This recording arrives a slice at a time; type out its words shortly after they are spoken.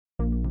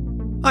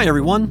Hi,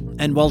 everyone,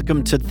 and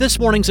welcome to this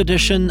morning's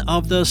edition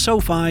of the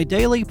SoFi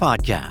Daily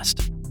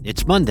Podcast.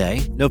 It's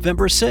Monday,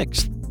 November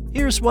 6th.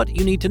 Here's what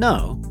you need to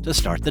know to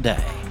start the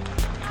day.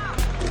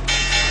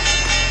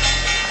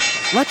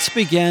 Let's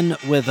begin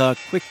with a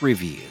quick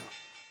review.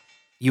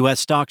 U.S.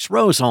 stocks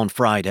rose on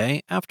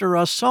Friday after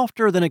a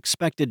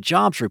softer-than-expected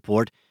jobs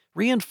report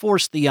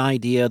reinforced the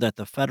idea that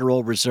the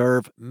Federal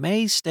Reserve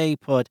may stay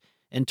put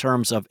in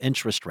terms of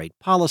interest rate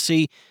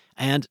policy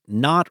and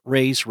not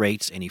raise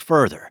rates any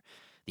further.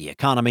 The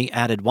economy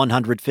added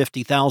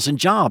 150,000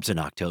 jobs in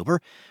October,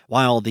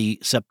 while the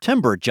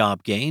September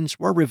job gains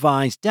were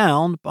revised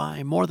down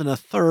by more than a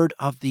third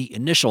of the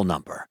initial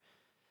number.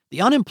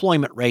 The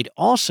unemployment rate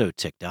also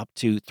ticked up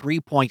to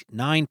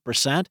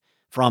 3.9%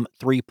 from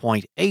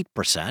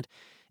 3.8%,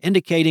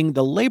 indicating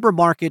the labor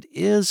market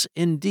is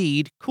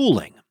indeed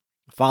cooling.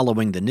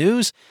 Following the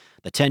news,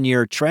 the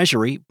 10-year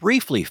Treasury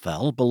briefly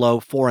fell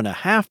below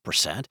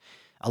 4.5%,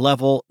 a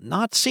level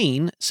not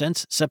seen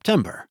since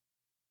September.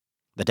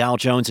 The Dow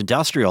Jones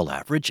Industrial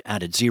Average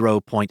added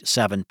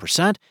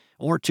 0.7%,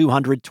 or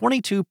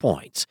 222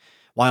 points,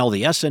 while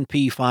the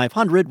S&P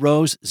 500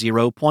 rose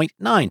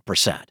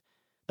 0.9%.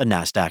 The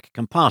Nasdaq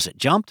Composite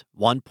jumped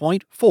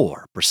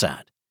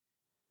 1.4%.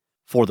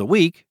 For the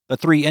week, the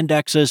three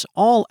indexes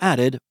all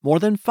added more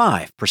than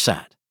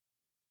 5%.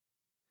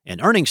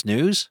 In earnings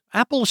news,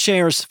 Apple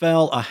shares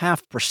fell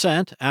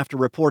 0.5% after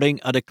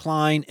reporting a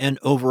decline in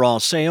overall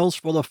sales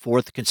for the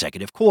fourth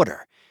consecutive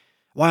quarter.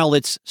 While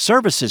its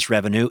services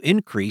revenue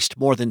increased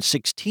more than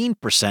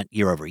 16%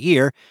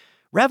 year-over-year,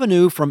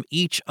 revenue from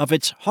each of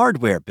its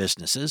hardware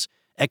businesses,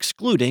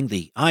 excluding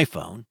the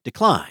iPhone,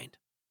 declined.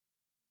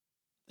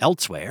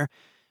 Elsewhere,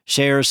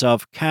 shares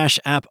of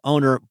Cash App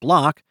owner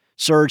Block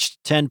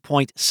surged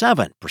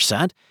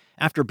 10.7%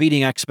 after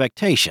beating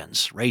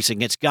expectations,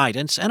 raising its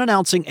guidance and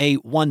announcing a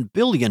 $1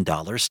 billion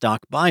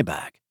stock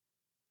buyback.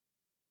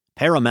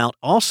 Paramount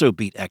also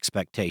beat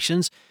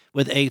expectations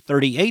with a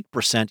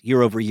 38%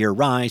 year-over-year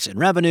rise in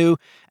revenue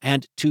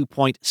and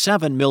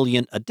 2.7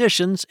 million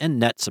additions in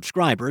net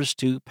subscribers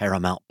to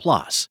Paramount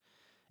Plus.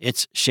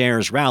 Its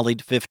shares rallied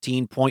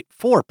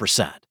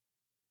 15.4%.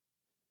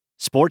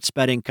 Sports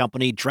betting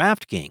company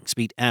DraftKings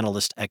beat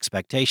analyst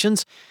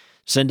expectations,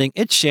 sending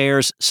its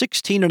shares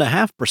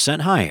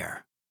 16.5%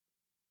 higher.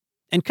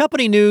 In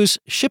company news,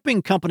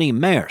 shipping company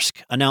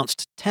Maersk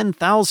announced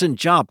 10,000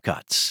 job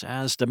cuts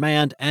as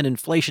demand and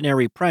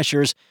inflationary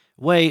pressures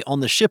weigh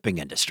on the shipping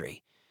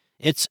industry.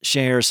 Its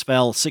shares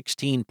fell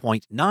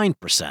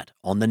 16.9%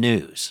 on the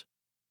news.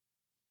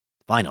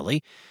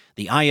 Finally,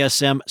 the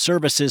ISM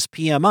Services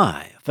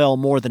PMI fell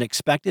more than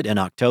expected in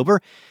October,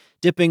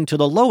 dipping to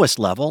the lowest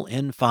level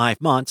in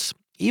 5 months,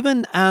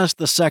 even as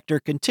the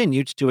sector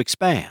continued to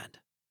expand.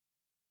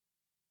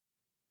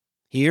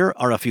 Here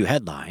are a few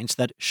headlines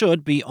that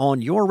should be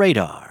on your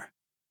radar.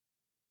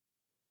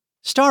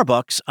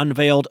 Starbucks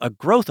unveiled a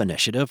growth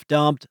initiative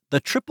dubbed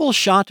the Triple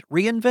Shot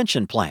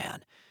Reinvention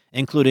Plan,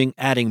 including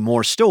adding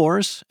more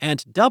stores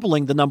and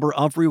doubling the number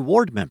of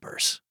reward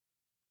members.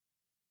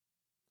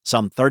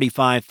 Some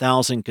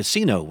 35,000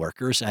 casino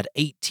workers at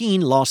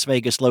 18 Las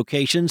Vegas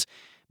locations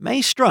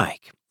may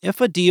strike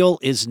if a deal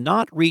is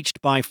not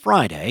reached by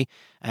Friday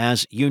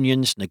as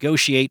unions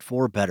negotiate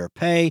for better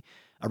pay,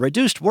 a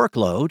reduced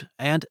workload,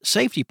 and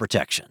safety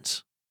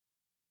protections.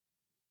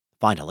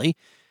 Finally,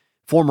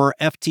 former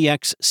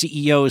FTX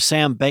CEO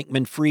Sam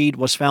Bankman-Fried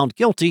was found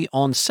guilty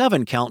on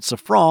 7 counts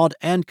of fraud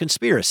and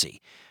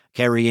conspiracy,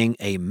 carrying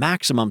a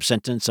maximum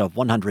sentence of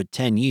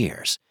 110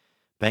 years.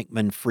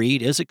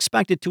 Bankman-Fried is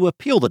expected to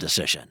appeal the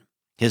decision.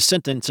 His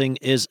sentencing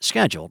is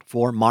scheduled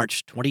for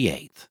March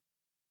 28th.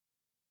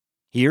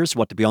 Here's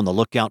what to be on the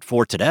lookout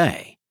for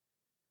today.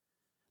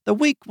 The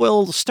week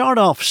will start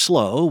off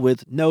slow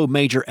with no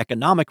major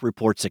economic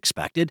reports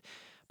expected,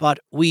 but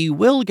we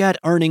will get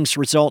earnings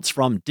results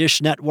from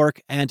Dish Network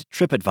and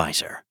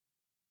TripAdvisor.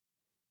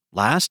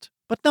 Last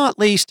but not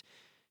least,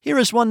 here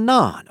is one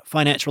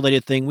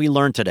non-finance-related thing we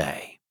learned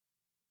today.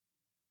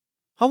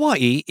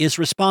 Hawaii is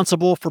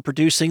responsible for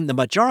producing the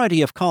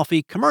majority of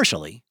coffee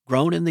commercially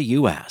grown in the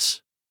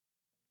U.S.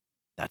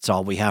 That's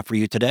all we have for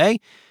you today.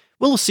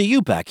 We'll see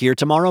you back here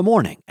tomorrow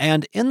morning,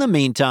 and in the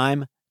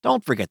meantime,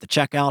 don't forget to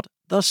check out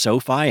the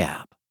SoFi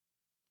app.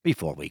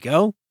 Before we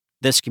go,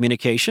 this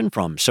communication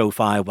from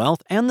SoFi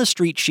Wealth and the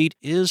Street Sheet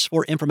is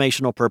for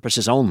informational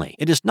purposes only.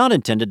 It is not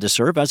intended to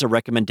serve as a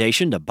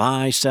recommendation to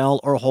buy, sell,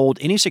 or hold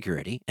any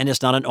security, and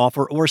is not an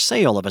offer or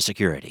sale of a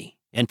security.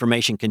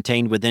 Information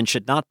contained within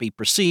should not be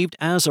perceived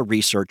as a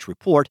research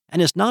report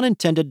and is not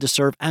intended to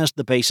serve as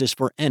the basis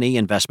for any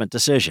investment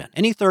decision.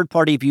 Any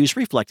third-party views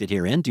reflected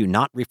herein do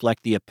not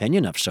reflect the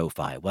opinion of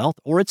SoFi Wealth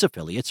or its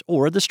affiliates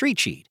or the Street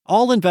Sheet.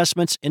 All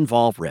investments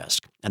involve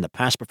risk, and the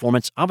past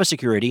performance of a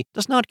security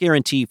does not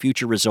guarantee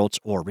future results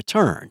or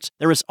returns.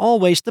 There is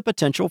always the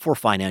potential for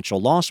financial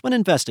loss when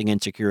investing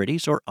in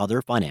securities or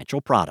other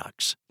financial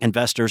products.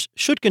 Investors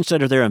should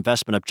consider their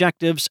investment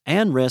objectives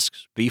and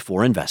risks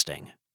before investing.